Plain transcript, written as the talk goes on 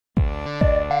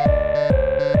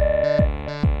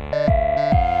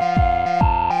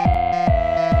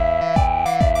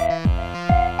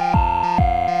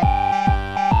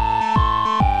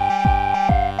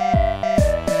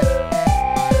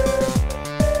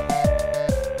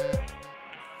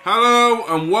Hello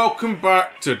and welcome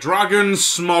back to Dragon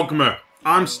Smogma.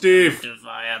 I'm Steve. The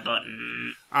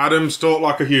Firebutton. Adams, talk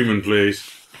like a human, please.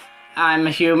 I'm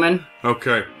a human.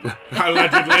 Okay.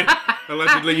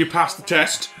 Allegedly, you passed the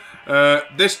test.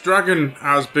 This dragon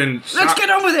has been. Let's get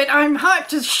on with it. I'm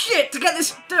hyped as shit to get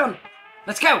this done.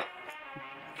 Let's go.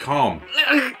 Calm.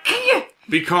 Can you?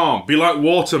 Be calm. Be like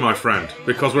water, my friend,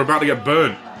 because we're about to get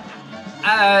burnt.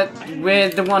 We're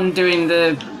the one doing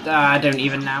the. I don't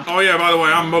even know. Oh yeah, by the way,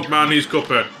 I'm Mugman. He's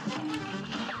Cuphead.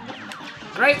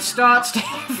 Great start, Steve.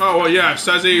 Oh well, yeah.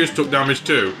 Says he just took damage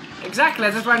too. Exactly.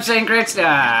 That's why I'm saying great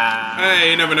start.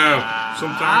 Hey, you never know.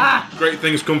 Sometimes great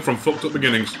things come from fucked up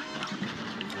beginnings.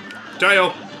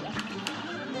 Tail.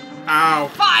 Ow.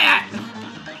 Fire!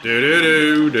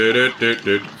 Do.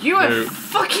 You are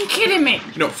fucking kidding me.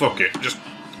 No, fuck it. Just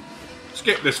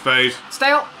skip this phase.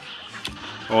 Stale.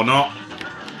 Or not.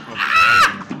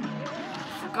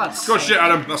 For God's sake. Good shit,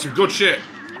 Adam. That's some good shit.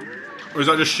 Or is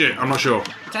that just shit? I'm not sure.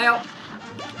 Tail.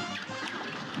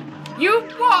 You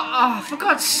what? Oh, for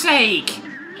God's sake.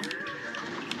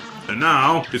 And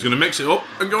now, he's going to mix it up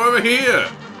and go over here.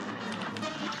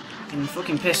 Can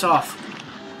fucking piss off.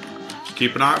 Just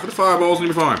keep an eye out for the fireballs and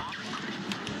you'll be fine.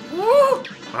 Woo!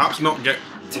 Perhaps not get...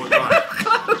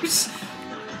 Close.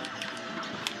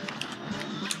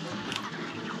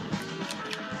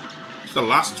 It's the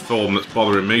last form that's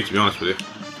bothering me, to be honest with you.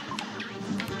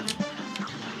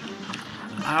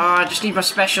 Oh, I just need my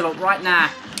special up right now.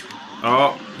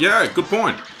 Oh, yeah, good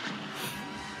point.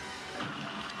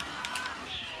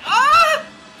 Ah!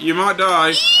 You might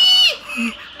die.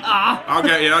 Ah! I'll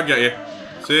get you.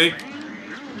 See?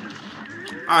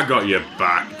 I got you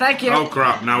back. Thank you. Oh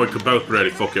crap, now we could both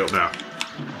really fuck it up now.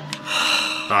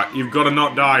 Right, you've got to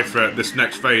not die for this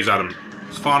next phase, Adam.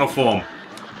 It's final form.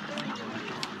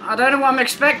 I don't know what I'm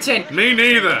expecting. Me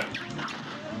neither.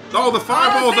 Oh, the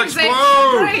fireballs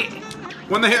explode!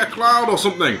 When they hit a cloud or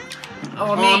something.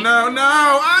 Oh, Oh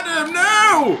no, Adam,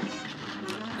 no!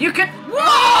 You can...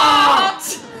 What?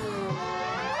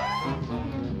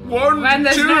 One, When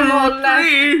there's two, no more left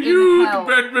three, in you hell.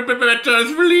 better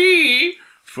flee.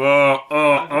 For,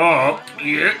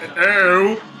 yeah,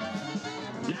 oh.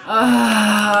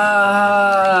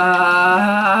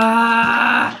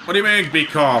 What do you mean, be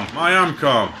calm? I am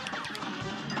calm.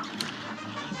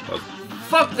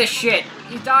 Fuck this shit.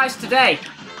 He dies today.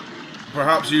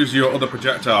 Perhaps use your other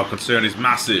projectile, concern is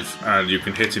massive, and you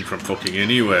can hit him from fucking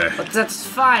anywhere. But that's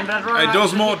fine, but I'd rather... It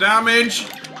does more damage.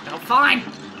 Oh, fine.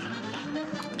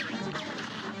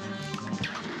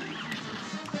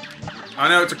 I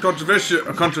know it's a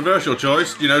controversial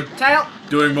choice, you know, Tail.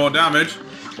 doing more damage.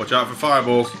 Watch out for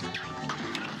fireballs.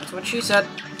 That's what she said.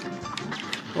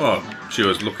 Well, she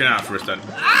was looking out for us then.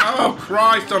 Oh,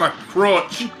 Christ on a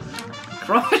crutch.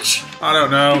 Crutch. I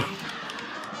don't know.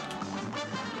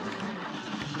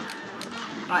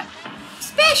 Right.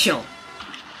 Special.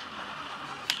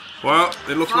 Well,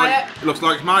 it looks like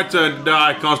it's my turn to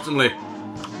die constantly.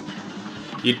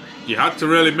 You had to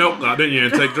really milk that, didn't you?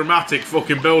 And take dramatic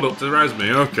fucking build up to res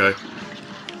me. Okay.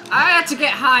 I had to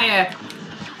get higher.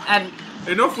 And...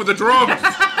 Enough with the drugs.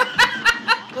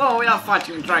 Whoa, we are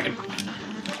fighting a dragon.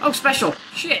 Oh, special.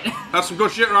 Shit. That's some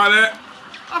good shit right there.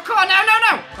 Oh, come on,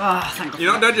 no. Oh, thank God.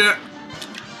 You're not dead yet.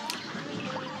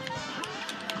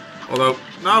 Although,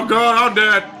 no, God, I'm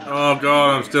dead. Oh,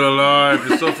 God, I'm still alive.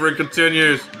 The suffering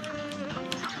continues.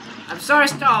 I'm sorry,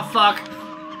 oh, fuck.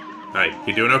 Hey,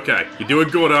 you're doing okay. You're doing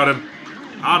good, Adam.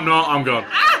 I'm not, I'm gone.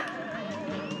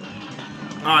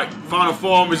 Alright, final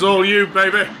form is all you,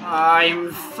 baby.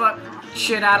 I'm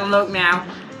shit out of luck now.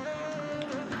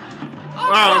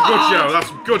 Oh, good show. That's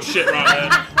good shit right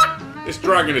there. This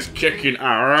dragon is kicking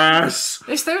our ass.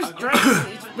 It's those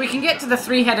dragons. We can get to the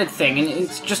three-headed thing and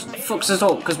it just fucks us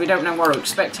up because we don't know what we're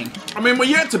expecting. I mean, we're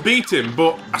yet to beat him,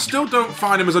 but I still don't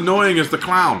find him as annoying as the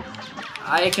clown.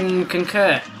 I can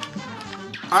concur.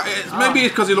 Maybe it's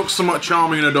because he looks somewhat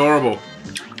charming and adorable.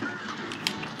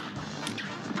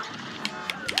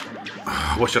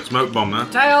 I wish I'd smoke bomb there.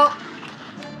 Tail.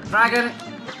 Dragon.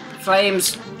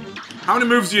 Flames. How many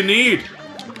moves do you need?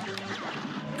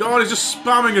 God, he's just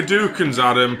spamming Hadoukens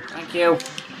at him. Thank you.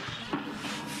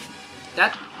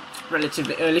 That's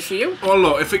relatively early for you. Well,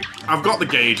 look, I've got the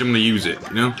gauge, I'm gonna use it,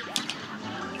 you know?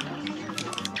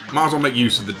 Might as well make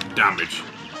use of the damage.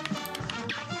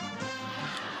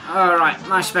 Alright,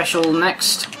 my special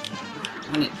next.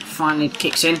 When it finally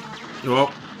kicks in.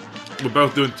 Well, we're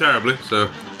both doing terribly, so...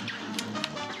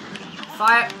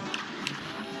 Fire.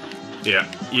 Yeah,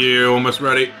 you're almost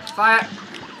ready. Fire.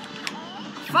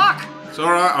 Fuck! It's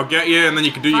alright, I'll get you, and then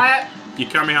you can do Fire. your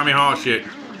Kamehameha shit.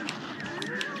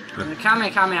 The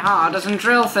Kamehameha doesn't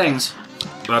drill things.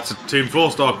 That's a Team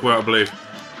 4-star quote, I believe.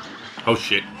 Oh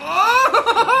shit.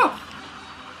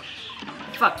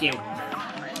 Fuck you.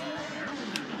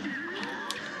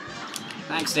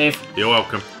 Thanks, Steve. You're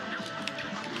welcome.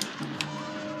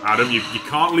 Adam, you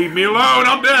can't leave me alone!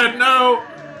 I'm dead! No!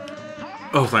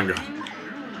 Oh, thank God.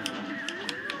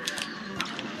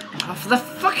 Oh, for the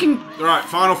fucking... Alright,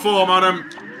 final form, Adam.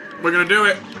 We're gonna do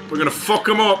it. We're gonna fuck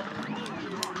them up.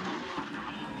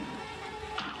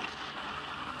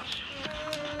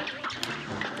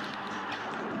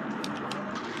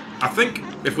 I think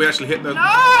if we actually hit those... No!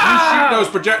 You shoot those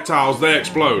projectiles, they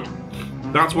explode.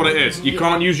 That's what it is. You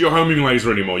can't use your homing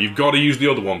laser anymore. You've got to use the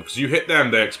other one, because you hit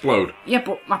them, they explode. Yeah,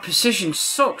 but my precision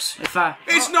sucks if I...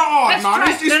 It's not hard, man.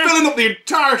 try- It's filling up the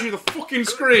entirety of the fucking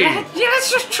screen. Yeah,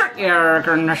 let's just try...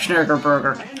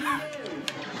 Burger.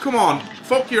 Come on,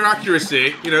 fuck your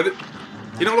accuracy. You know,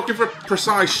 you're not looking for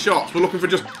precise shots. We're looking for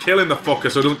just killing the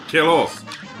fucker so it doesn't kill us.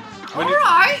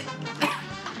 Alright.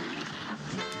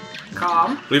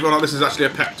 Calm. Believe it or not, this is actually a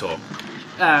pep talk.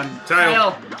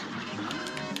 Tail.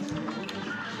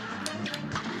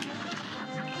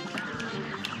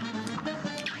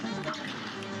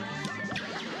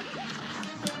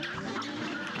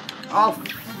 Oh,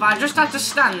 I just had to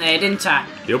stand there, didn't I?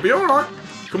 He'll be alright.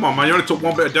 Come on, man, you only took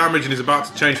one bit of damage and he's about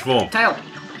to change form. Tail.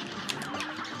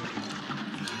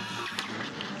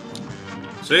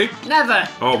 See? Never.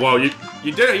 Oh, well, you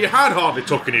did it. You had hardly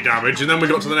took any damage, and then we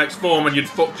got to the next form and you'd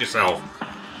fucked yourself.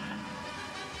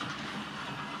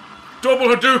 Double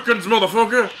Hadoukens,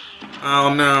 motherfucker!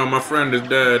 Oh no, my friend is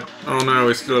dead. Oh no,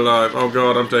 he's still alive. Oh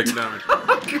god, I'm taking damage.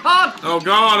 Oh god. Oh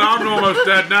god, I'm almost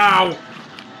dead now.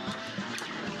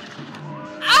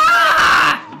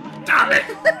 Ah! Damn it!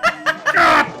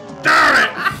 God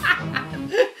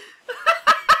damn it!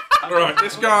 Alright,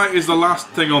 this guy is the last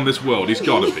thing on this world. He's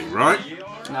gotta be, right?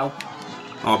 No.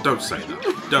 Oh, don't say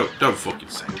that. Don't fucking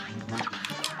say it.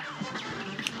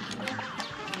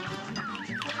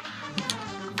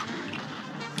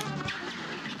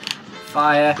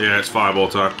 Fire. Yeah, it's fireball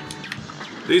time.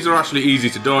 These are actually easy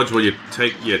to dodge where you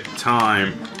take your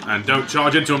time and don't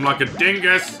charge into them like a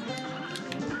dingus.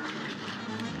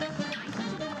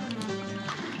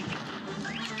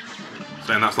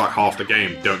 Saying that's like half the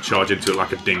game. Don't charge into it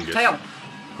like a dingus. Tail.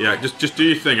 Yeah, just do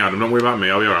your thing, Adam. Don't worry about me.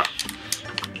 I'll be alright.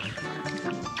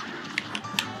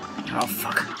 Oh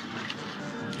fuck.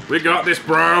 We got this,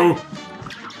 bro.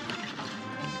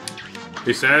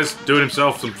 He says, doing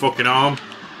himself some fucking harm.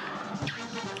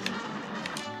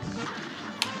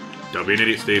 Don't be an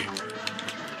idiot, Steve.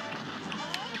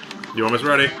 You almost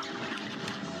ready?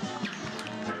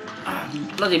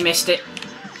 Bloody missed it.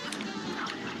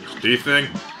 Do your thing.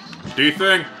 Do your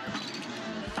thing.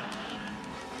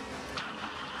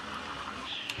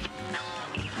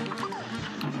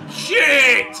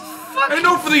 Shit! Fucking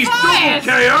Enough of these fire!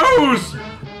 double KOs!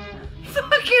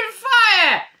 Fucking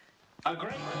fire!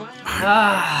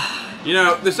 You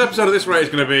know, this episode of this rate is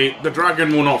going to be the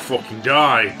dragon will not fucking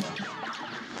die.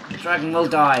 The dragon will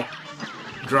die.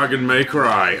 Dragon may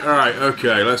cry. Alright,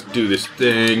 okay, let's do this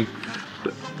thing.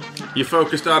 You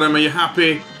focused, Adam? Are you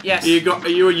happy? Yes. Are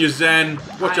you and your zen?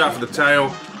 Watch out for the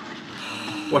tail.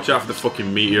 Watch out for the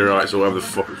fucking meteorites or whatever the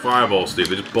fucking fireballs, Steve.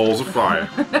 They're just balls of fire.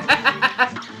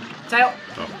 Tail.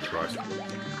 Oh, Christ.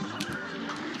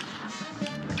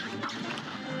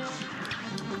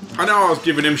 I know I was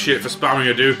giving him shit for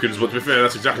spamming Hadoukens, but to be fair,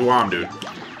 that's exactly what I'm doing.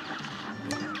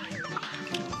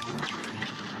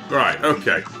 Right,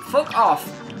 okay. Fuck off.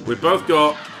 We both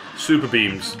got super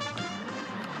beams.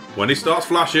 When he starts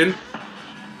flashing,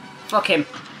 Fuck him.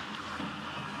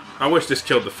 I wish this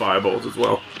killed the fireballs as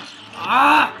well.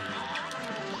 Ah!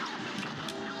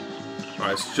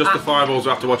 Right, it's just the fireballs we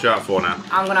have to watch out for now.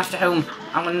 I'm gonna have to home.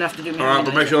 I'm gonna have to do my Alright,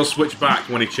 but make sure to switch back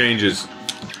when he changes.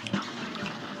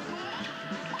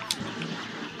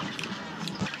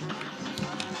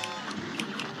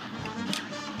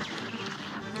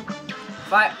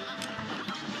 Fire.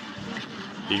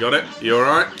 You got it? You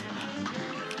alright?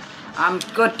 I'm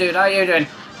good, dude. How are you doing?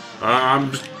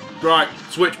 I'm just... Right,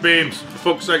 switch beams. For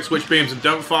fuck's sake, switch beams and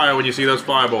don't fire when you see those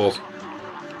fireballs.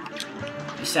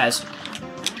 He says.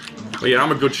 Well, yeah,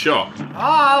 I'm a good shot.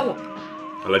 Oh!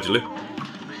 Allegedly.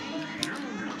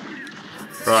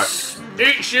 Right.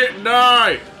 Eat shit and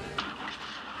die!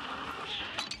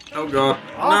 Oh god.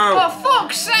 Oh, No! for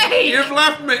fuck's sake! You've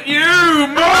left me! You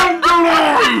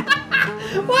Mongoloid!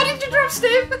 Why did you drop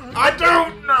Steve? I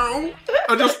don't know!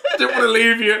 I just didn't want to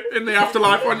leave you in the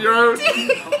afterlife on your own.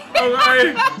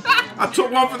 Okay? I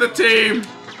took one for the team.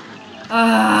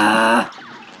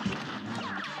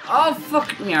 Oh,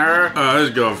 fuck me. Let's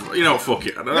go. You know what, fuck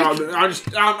it. I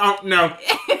just... no.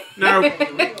 No.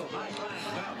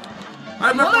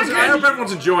 I hope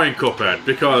everyone's enjoying Cuphead,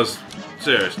 because,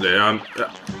 seriously,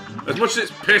 as much as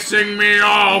it's pissing me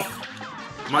off,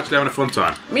 I'm actually having a fun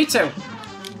time. Me too.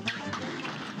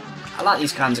 I like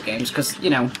these kinds of games, because, you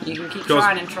know, you can keep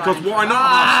trying and trying. Because why not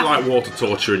have slight water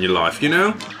torture in your life, you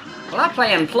know? Well, I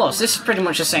play N+. This is pretty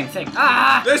much the same thing.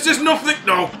 This is nothing...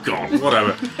 Oh, God,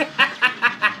 whatever.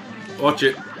 Watch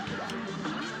it.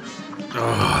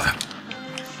 Oh,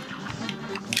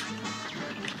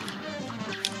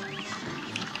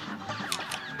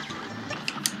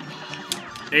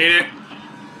 Eat it.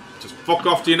 Just fuck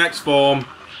off to your next form.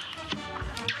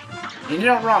 You're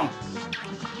not wrong.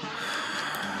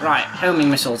 Right, homing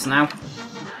missiles now.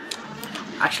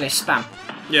 Actually, spam.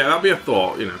 Yeah, that'd be a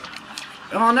thought, you know.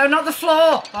 Oh no, not the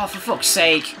floor! Oh, for fuck's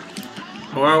sake.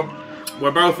 Well,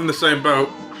 we're both in the same boat,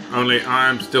 only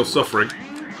I'm still suffering.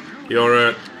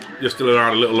 You're still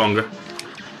around a little longer.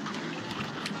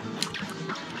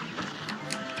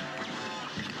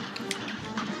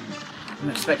 I'm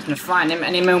expecting to find him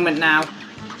any moment now.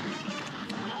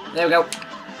 There we go.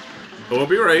 We'll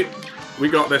be right. We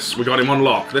got this. We got him on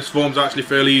lock. This form's actually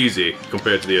fairly easy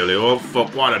compared to the earlier. Oh, fuck.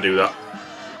 Why'd I do that?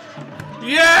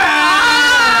 Yeah!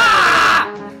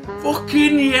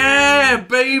 Fucking yeah,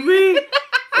 baby!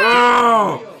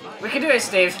 Oh! We can do it,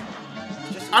 Steve.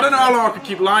 I don't know how long I can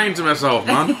keep lying to myself,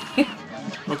 man.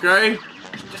 Okay?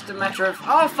 Just a matter of...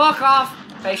 Oh, fuck off!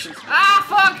 Patience. Ah,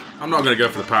 fuck! I'm not going to go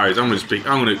for the parries. I'm going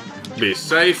to be as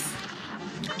safe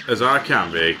as I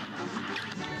can be.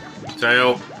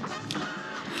 Tail.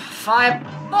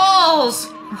 Fireballs!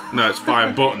 No, it's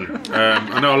Firebutton.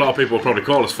 I know a lot of people will probably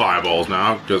call us Fireballs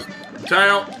now, because...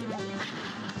 Tail!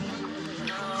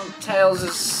 Tails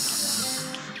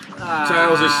is...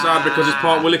 Tails is sad because it's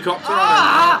part Willycopter.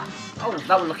 Oh,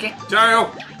 that was lucky.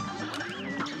 Tail!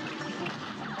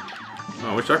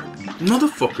 Oh, which I...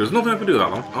 Motherfuckers, nothing I can do that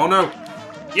long. Oh no.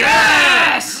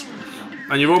 Yes!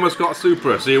 And you've almost got a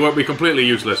Supra, so you won't be completely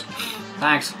useless.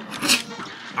 Thanks.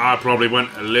 I probably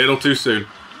went a little too soon.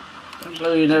 Don't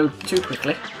blow your nose too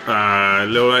quickly. A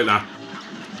little late now.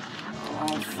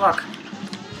 Oh, fuck.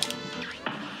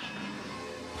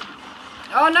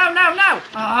 Oh, no, no, no!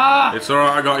 Ah! It's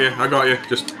alright, I got you.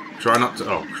 Just try not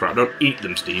to... Oh, crap, don't eat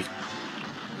them, Steve.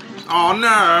 Oh,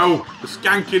 no! They're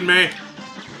skanking me.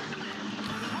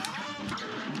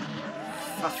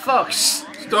 For fuck's...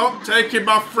 Stop taking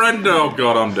my friend! Oh,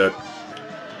 God, I'm dead.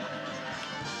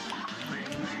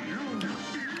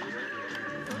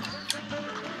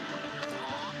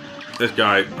 This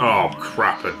guy... Oh,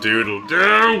 crap, a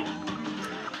doodle-doo!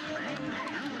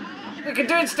 We can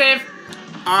do it, Steve!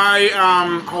 I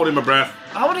am holding my breath.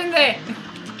 Hold in there!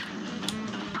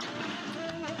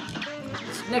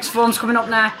 Next form's coming up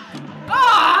now.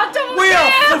 Ah, don't We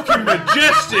are fucking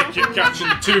majestic at catching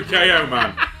the 2KO,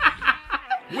 man.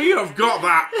 We have got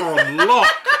that on lock.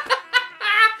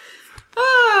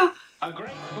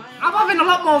 I'm having a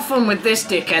lot more fun with this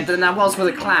dickhead than I was with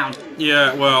a clown.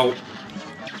 Yeah, well...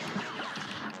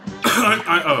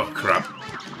 oh, crap.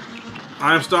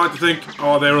 I am starting to think,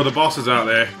 oh, there are other bosses out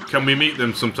there. Can we meet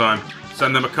them sometime?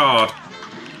 Send them a card.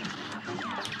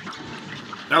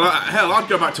 Hell, I'd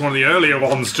go back to one of the earlier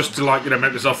ones just to, like, you know,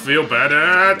 make myself feel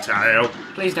better. Tail.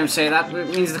 Please don't say that. It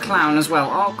means the clown as well.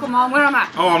 Oh, come on, where am I?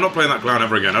 Oh, I'm not playing that clown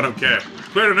ever again. I don't care.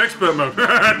 Play it in expert mode.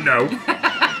 No.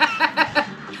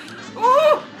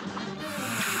 Ooh.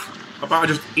 How about I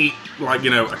just eat, like, you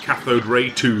know, a cathode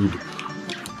ray tube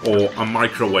or a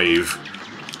microwave?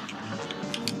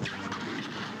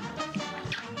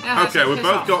 Yeah, okay, we've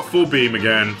both got full beam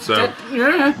again, so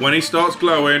when he starts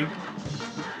glowing,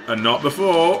 and not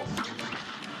before.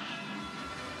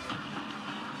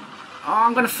 Oh,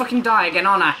 I'm gonna fucking die again,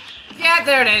 aren't I? Yeah,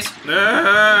 there it is.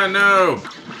 No.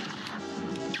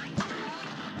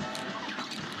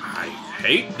 I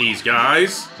hate these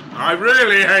guys. I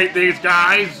really hate these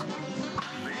guys.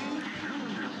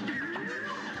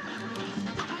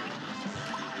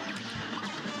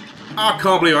 I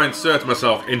can't believe I inserted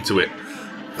myself into it.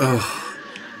 Ugh.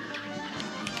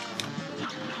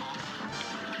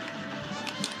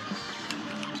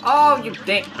 Oh, you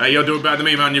dick. Hey, you're doing better than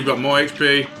me, man. You've got more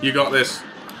HP. You got this.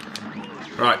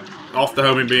 Right, off the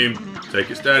homing beam.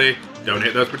 Take it steady. Don't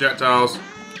hit those projectiles.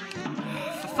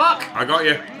 For fuck. I got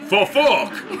you. For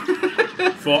fuck!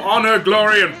 For honor,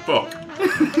 glory, and fuck.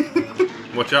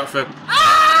 Watch out for...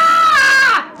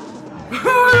 Ah!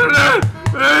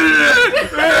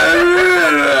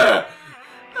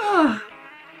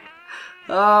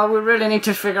 Oh, we really need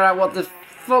to figure out what the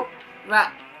fuck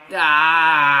that...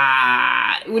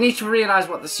 we need to realise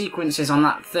what the sequence is on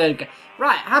that third guy.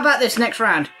 Right, how about this next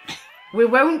round? We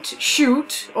won't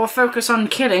shoot or focus on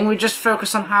killing, we just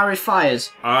focus on how he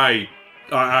fires. I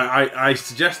I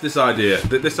suggest this idea.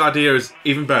 That this idea is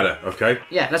even better, okay?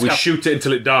 Yeah, let's go. We shoot it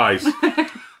until it dies.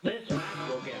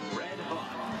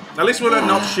 At least we'll learn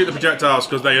not to shoot the projectiles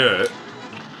because they hurt.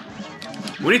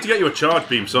 We need to get you a charge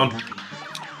beam, son.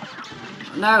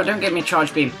 No, don't get me a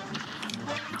charge beam.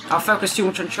 I'll focus too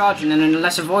much on charging and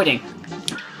less avoiding.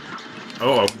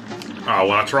 Oh,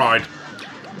 well, I tried.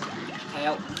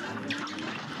 Tail.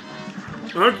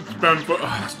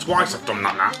 That's twice I've done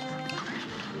that now.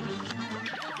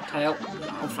 Tail.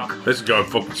 Oh, fuck. This is going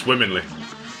fucking swimmingly.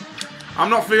 I'm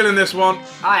not feeling this one.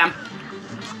 I am.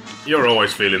 You're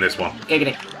always feeling this one.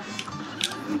 Giggity.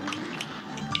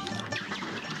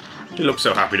 You look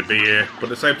so happy to be here, but at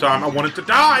the same time, I wanted to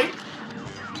die!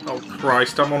 Oh,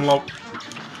 Christ, I'm on low.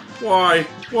 Why?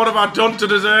 What have I done to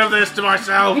deserve this to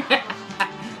myself?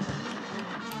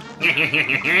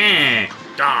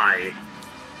 Die.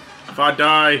 If I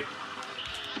die,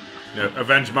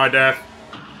 avenge my death.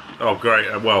 Oh,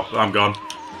 great. Well, I'm gone.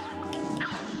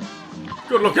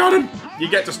 Good luck at him. You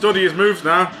get to study his moves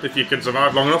now, if you can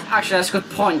survive long enough. Actually, that's a good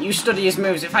point. You study his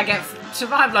moves. If I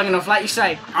survive long enough, like you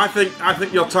say. I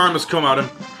think your time has come, Adam.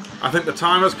 I think the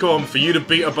time has come for you to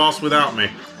beat a boss without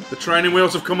me. The training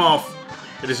wheels have come off.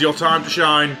 It is your time to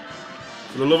shine.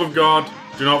 For the love of God,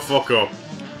 do not fuck up.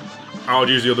 I'll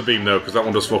use the other beam though, because that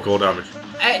one does fuck all damage.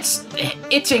 It's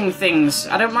hitting things.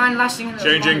 I don't mind lasting a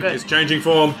little longer. It's changing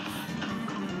form.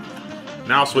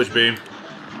 Now switch beam.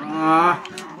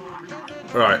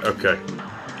 Right, okay.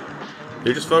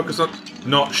 You just focus on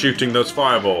not shooting those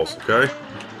fireballs, okay?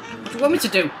 What do you want me to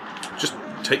do? Just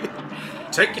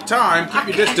take your time,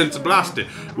 keep your distance and blast it.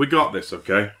 We got this,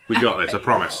 okay? We got this, I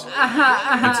promise.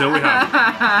 Until we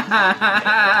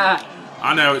have.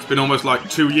 I know it's been almost like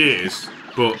 2 years,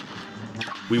 but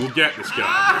we will get this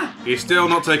guy. He's still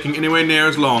not taking anywhere near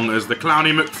as long as the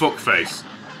clowny McFuckface.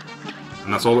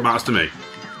 And that's all that matters to me.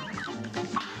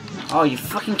 Oh, you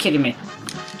fucking kidding me.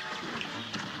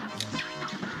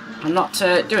 I'm not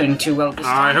doing too well this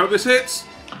time. I hope this hits.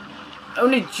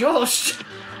 Only just.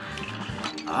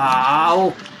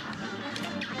 Ow.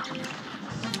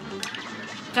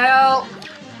 Tail.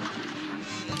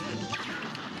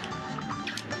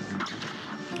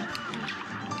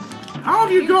 How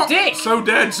have you got dick. so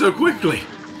dead so quickly?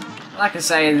 Like I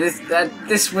say,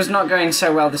 this was not going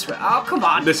so well this way. Oh, come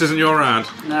on. This isn't your round.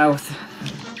 No.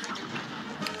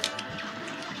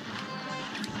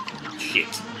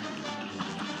 Shit.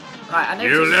 Right, I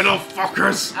noticed. You little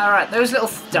fuckers! Alright, those little.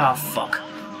 Oh, fuck.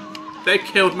 They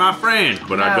killed my friend,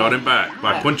 but I No. got him back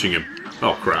by punching him.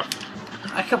 Oh, crap.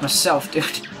 I killed myself, dude.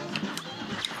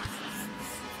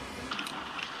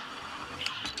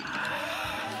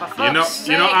 You're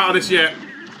not out of this yet.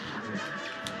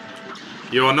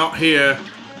 You are not here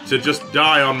to just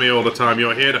die on me all the time.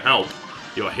 You're here to help.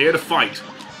 You're here to fight.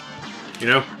 You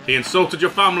know, he insulted your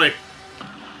family.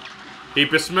 He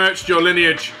besmirched your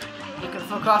lineage. You can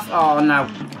fuck off. Oh, no.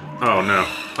 Oh, no.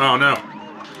 Oh, no.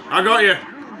 I got you.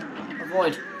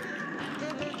 Avoid.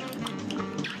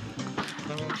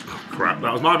 Oh, crap,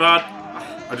 that was my bad.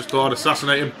 I just thought I'd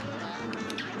assassinate him.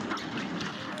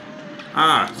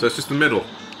 Ah, so it's just the middle,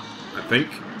 I think.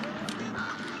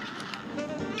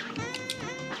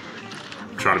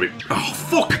 I'm trying to be... Oh,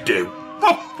 fuck you!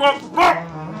 Fuck!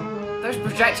 Those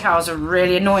projectiles are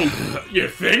really annoying. You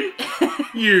think?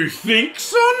 You think,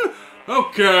 son?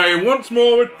 Okay, once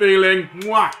more with feeling.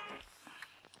 Mwah.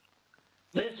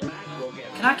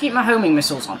 Can I keep my homing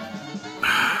missiles on?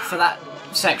 For that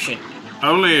section?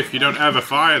 Only if you don't ever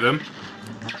fire them.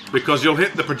 Because you'll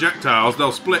hit the projectiles,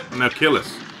 they'll split and they'll kill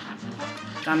us.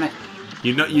 Damn it.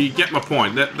 You know, you get my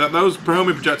point. That those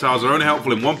homing projectiles are only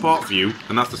helpful in one part for you,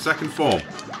 and that's the second form.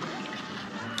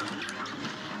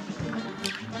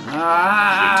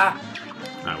 Ah!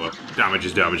 Ah, well, damage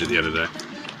is damage at the end of the day.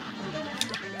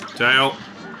 Tail.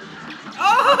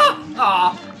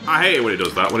 Oh! I hate it when it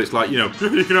does that, when it's like, you know,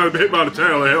 you can either be hit by the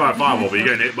tail or hit by a fireball, but you're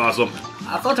getting hit by something.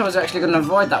 I thought I was actually going to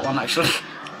avoid that one, actually.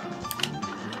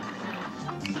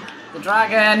 The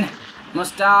dragon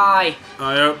must die.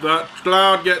 I hope that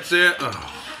cloud gets it. Oh,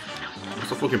 what's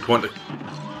the fucking point?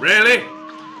 Really?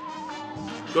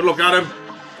 Good luck at him.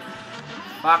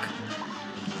 Fuck.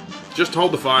 Just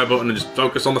hold the fire button and just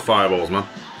focus on the fireballs, man.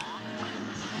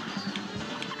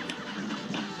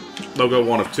 They'll go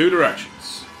one of two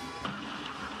directions.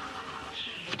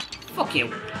 Fuck you.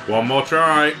 One more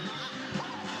try.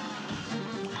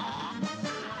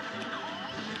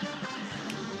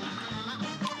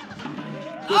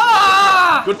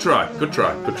 Ah! Good try.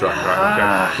 Right,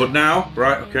 okay. But now,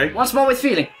 right, okay. Once more with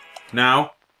feeling.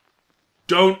 Now,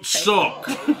 don't suck.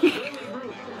 But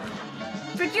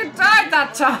you died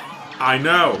that time. I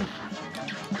know.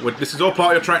 This is all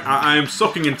part of your train. I am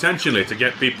sucking intentionally to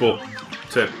get people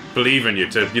to believe in you,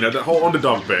 to, you know, the whole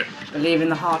underdog bit. Believe in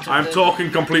the heart of I'm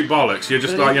talking complete bollocks. You're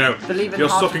just like, you know, you're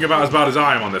sucking about as bad as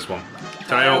I am on this one.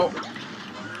 Tail.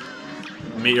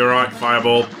 Meteorite,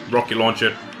 fireball, rocket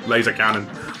launcher, laser cannon.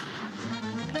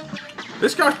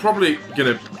 This guy's probably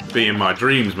gonna be in my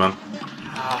dreams, man.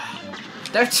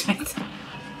 Don't take that.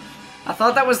 I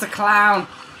thought that was the clown.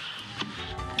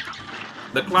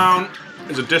 The clown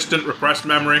is a distant, repressed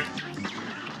memory.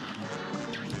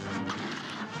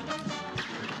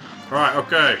 Right,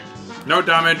 okay. No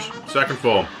damage, second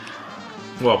form.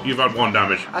 Well, you've had 1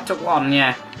 damage. I took 1,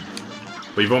 yeah.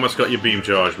 But you've almost got your beam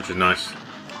charge, which is nice.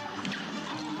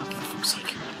 Oh, for fuck's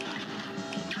sake.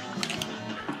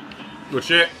 Good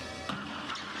shit.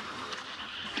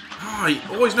 Oh, you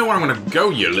always know where I'm gonna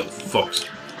go, you little fucks.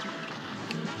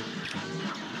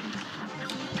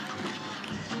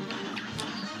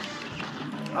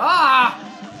 Ah!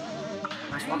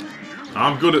 Nice one.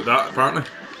 I'm good at that, apparently.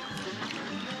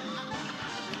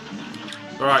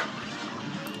 Alright.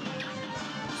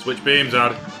 Switch beams,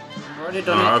 Ad. I've already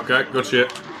done it. Okay, good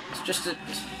shit. It's just a...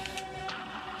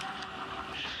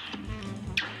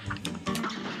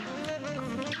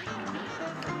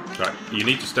 Right, you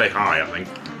need to stay high, I think.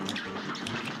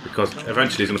 Because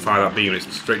eventually he's going to fire that beam and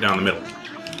it's straight down the middle.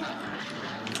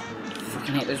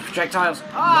 Fucking hate those projectiles.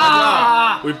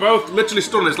 Ah! We both literally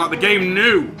stood on it. It's like the game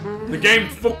knew. The game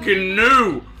fucking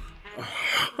knew.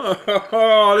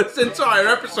 This entire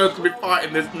episode's going to be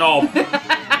fighting this knob.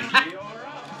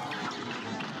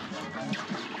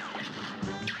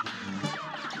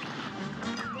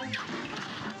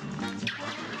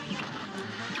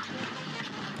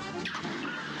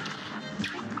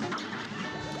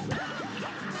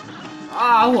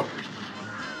 Oh!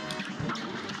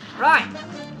 Right!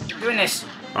 We're doing this.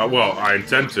 Well, I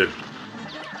intend to.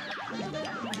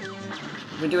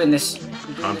 We're doing this.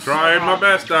 I'm trying my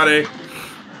best, Daddy.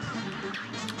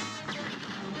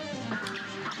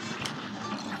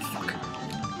 Fuck.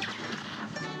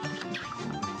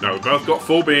 No, we both got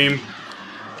full beam.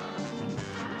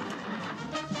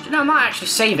 Do you know, I might actually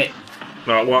save it.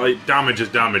 No, well, damage is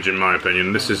damage in my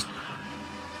opinion. This is...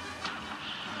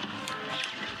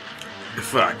 In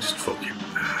fact, just fuck you.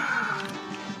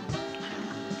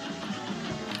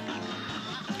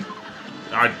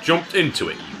 I jumped into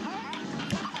it.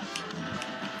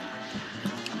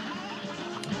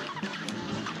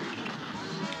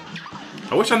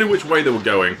 I wish I knew which way they were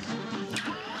going.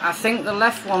 I think the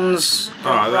left one's Oh,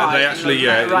 right, they actually, and the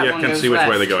yeah, right you one can goes see which way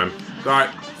left. they're going. Right,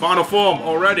 final form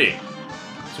already.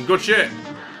 Some good shit.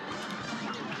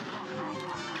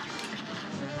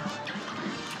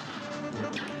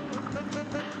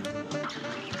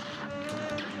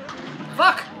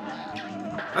 Fuck!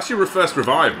 That's your first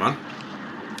revive, man.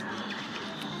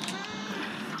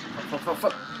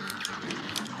 Fuck.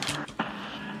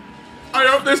 I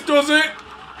hope this does it.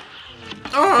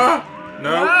 Ah,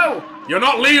 no. No! You're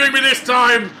not leaving me this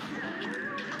time.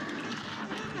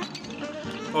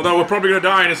 Although we're probably gonna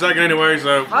die in a second anyway,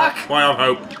 so Fuck. why have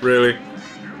hope, really?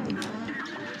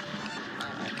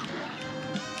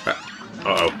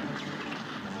 Uh-oh.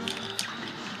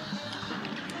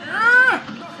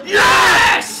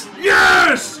 Yes!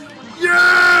 Yes!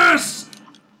 Yes!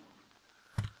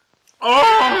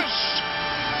 Oh!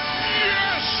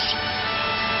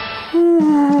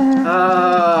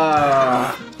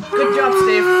 Good job,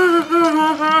 Steve.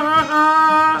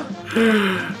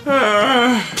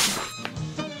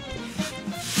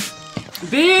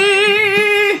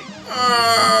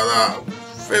 That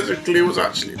physically was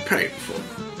actually painful.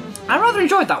 I rather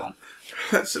enjoyed that one.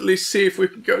 Let's at least see if we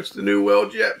can go to the new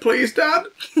world yet, please, Dad.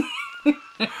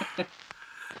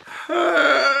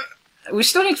 We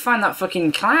still need to find that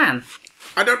fucking clan.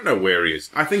 I don't know where he is.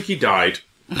 I think he died.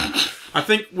 I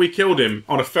think we killed him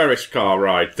on a Ferris car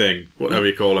ride thing, whatever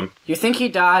you call him. You think he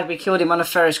died? We killed him on a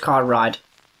Ferris car ride.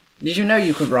 Did you know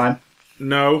you could rhyme?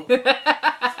 No.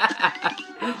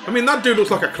 I mean, that dude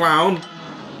looks like a clown.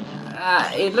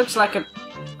 It looks like a...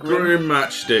 Grim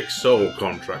Matchstick soul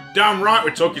contract. Damn right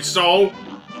we took his soul.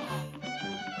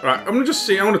 Right, I'm gonna just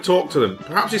see. I want to talk to them.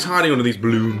 Perhaps he's hiding under these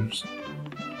balloons.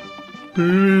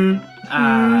 Alright,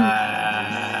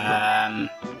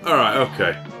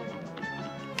 okay.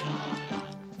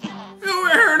 Oh,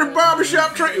 we're here in a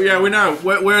barbershop tree. Yeah, we know.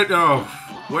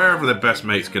 Wherever the best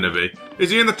mate's gonna be. Is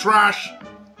he in the trash?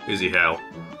 Is he hell?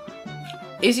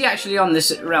 Is he actually on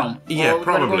this realm? Yeah,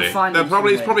 probably.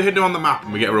 He's probably hidden on the map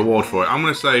and we get a reward for it. I'm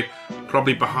gonna say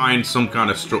probably behind some kind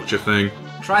of structure thing.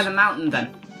 Try the mountain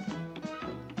then.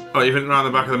 Oh, you think around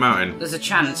the back of the mountain? There's a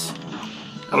chance.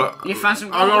 Oh, you found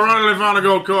some I gold? got randomly found a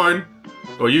gold coin.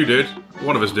 Or you did.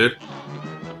 One of us did.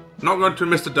 Not going to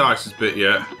Mr. Dice's bit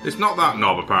yet. It's not that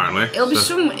knob, apparently. It'll be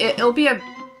it'll be a...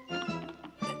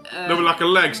 There'll be like a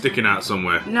leg sticking out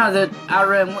somewhere. No,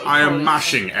 I am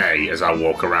mashing A as I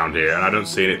walk around here, and I don't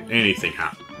see anything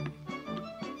happen.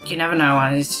 You never know.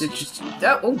 It's just...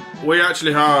 Oh. We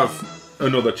actually have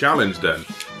another challenge, then.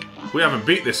 We haven't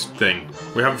beat this thing.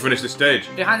 We haven't finished this stage.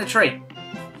 Behind the tree.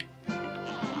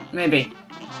 Maybe.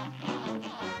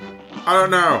 I don't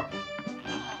know.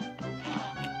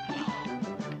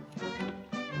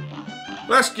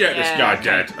 Let's get this guy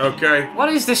dead, okay? What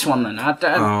is this one then?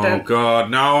 Oh god,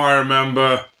 now I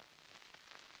remember.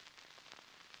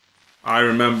 I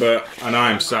remember, and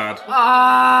I'm sad.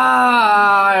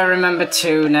 Ah, I remember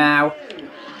too now.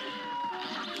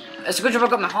 It's a good job I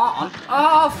got my heart on.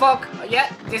 Oh fuck! Yeah,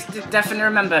 this definitely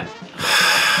remember.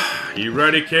 You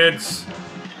ready, kids?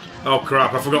 Oh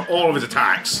crap! I forgot all of his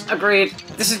attacks. Agreed.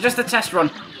 This is just a test run.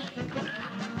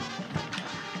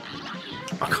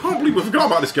 I can't believe we forgot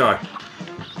about this guy.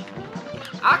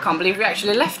 I can't believe we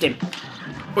actually left him.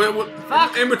 Well,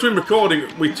 Fuck. in between recording,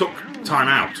 we took time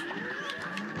out.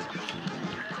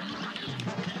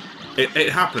 It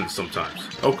happens sometimes.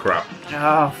 Oh crap.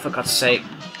 Oh, for God's sake.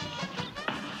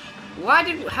 What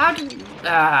did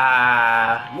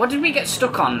we get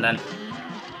stuck on then?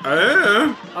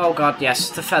 Oh God,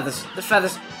 yes, the feathers. The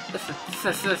feathers.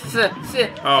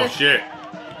 Oh shit.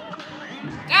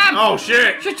 Damn! Oh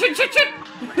shit! Shit!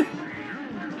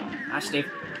 Hi, Steve.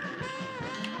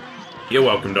 You're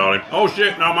welcome, darling. Oh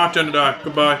shit, now my turn to die.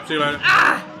 Goodbye. See you later.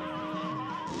 Ah!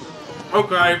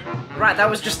 Okay. Right, that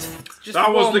was just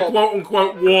that was the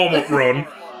quote-unquote warm-up run.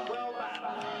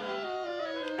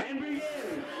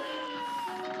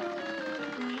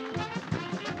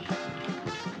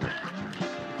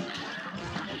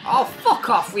 Oh, fuck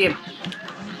off with him.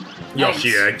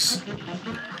 Yoshi eggs.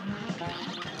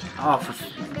 Oh,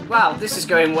 wow, this is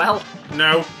going well.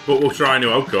 No, but we'll try a new.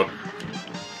 Oh god.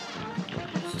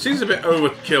 Seems a bit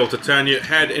overkill to turn your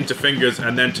head into fingers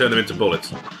and then turn them into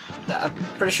bullets. I'm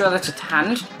pretty sure that's a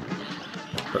hand.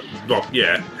 Well,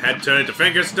 yeah, head turn into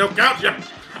fingers still counts, yeah.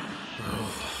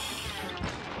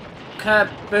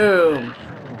 Kaboom.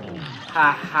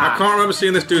 Ha ha. I can't remember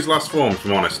seeing this dude's last form, if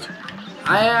I'm honest.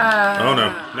 Oh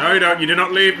no. No, you don't. You do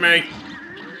not leave me.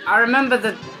 I remember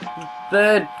the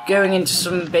bird going into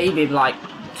some baby-like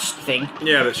thing.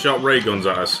 Yeah, that shot ray guns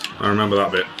at us. I remember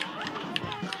that bit.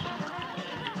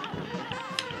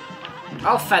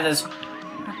 Oh, feathers.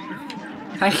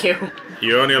 Thank you.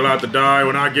 You're only allowed to die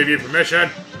when I give you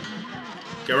permission.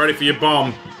 Get ready for your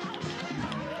bomb.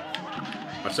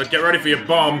 I said get ready for your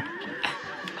bomb.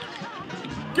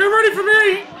 Get ready for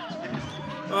me!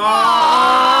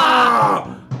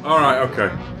 Ah! Alright,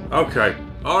 okay. Okay.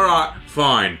 Alright,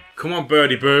 fine. Come on,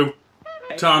 Birdie Boo.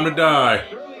 Time to die.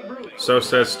 So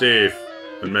says Steve.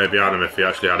 And maybe Adam if he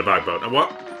actually had a backbone. And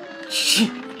what?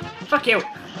 Fuck you.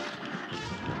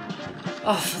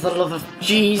 Oh, for the love of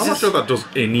Jesus. I'm not sure that does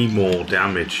any more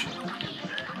damage.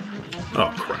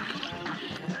 Oh, crap.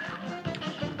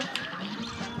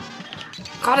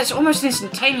 God, it's almost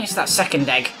instantaneous, that second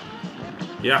egg.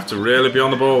 You have to really be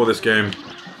on the ball with this game.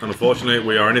 And unfortunately,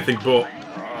 we are anything but.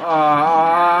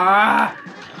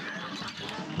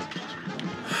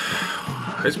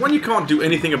 It's when you can't do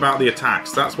anything about the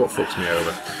attacks. That's what fucks me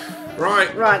over.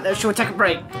 Right. Right, shall we take a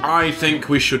break? I think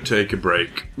we should take a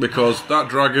break. Because that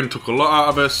dragon took a lot out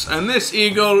of us. And this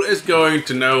eagle is going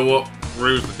to know what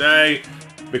rules the day.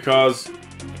 Because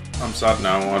I'm sad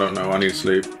now. I don't know. I need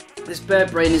sleep. This bird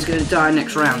brain is going to die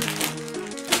next round.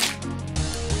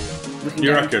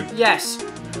 You reckon? Yes.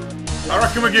 I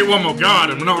reckon we get one more guard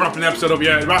and we're not wrapping the episode up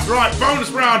yet. That's right, bonus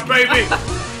round, baby!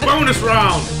 Bonus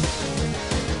round!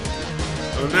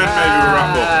 And then maybe we'll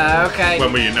wrap up. Okay.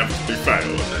 When we inevitably fail.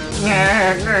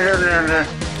 And then...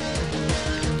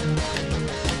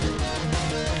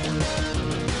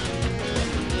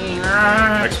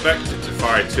 Expect it to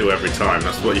fire 2 every time,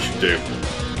 that's what you should do.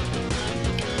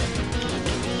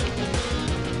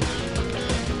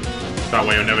 That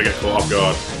way you'll never get caught off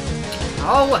guard.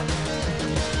 Oh!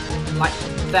 Like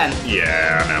then.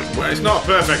 Yeah, I know. Well, it's not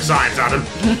perfect science, Adam.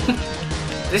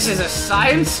 This is a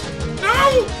science?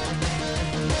 No!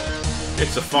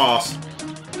 It's a farce.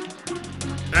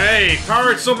 Hey,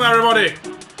 parried something, everybody!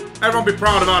 Everyone be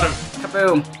proud of Adam.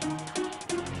 Kaboom.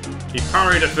 He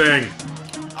parried a thing.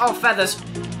 Oh, feathers.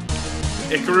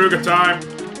 Ikaruga time.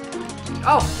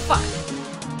 Oh, fuck.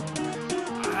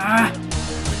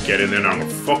 Get in there and I'm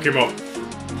gonna fuck him up.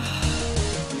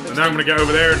 And then I'm gonna get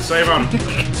over there and save Adam.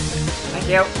 Thank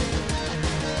you.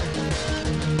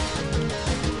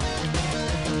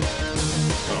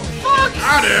 Oh, fuck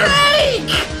Adam!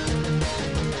 Sake!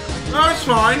 No, it's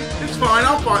fine. It's fine.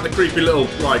 I'll fight the creepy little,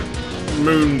 like,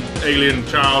 moon alien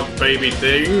child baby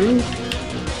thing.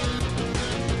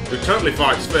 Who totally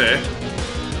fights fair.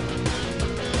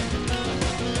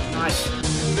 Nice.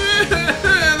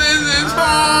 This is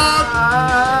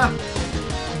hard.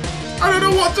 I don't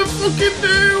know what to fucking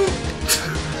do.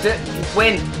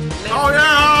 Win. Oh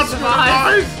yeah,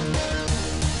 Survive.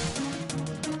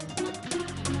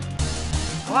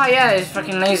 Oh yeah, there's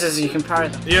fucking lasers, you can parry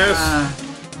them. Yes.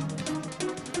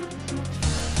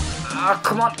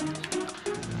 Come on.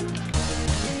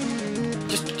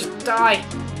 Just die.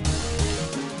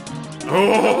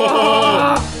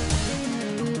 Oh.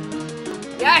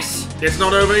 Yes! It's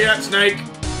not over yet, Snake.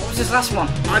 What was this last one?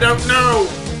 I don't know.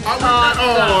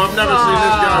 I've never seen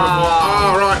this guy before.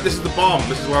 Oh, right, this is the bomb.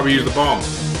 This is why we use the bomb.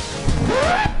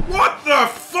 What the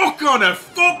fuck on a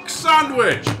fuck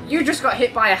sandwich? You just got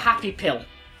hit by a happy pill.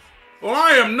 Well,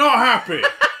 I am not happy.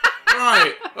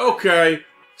 Right, okay.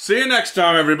 See you next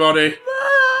time, everybody.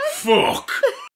 Bye. Fuck.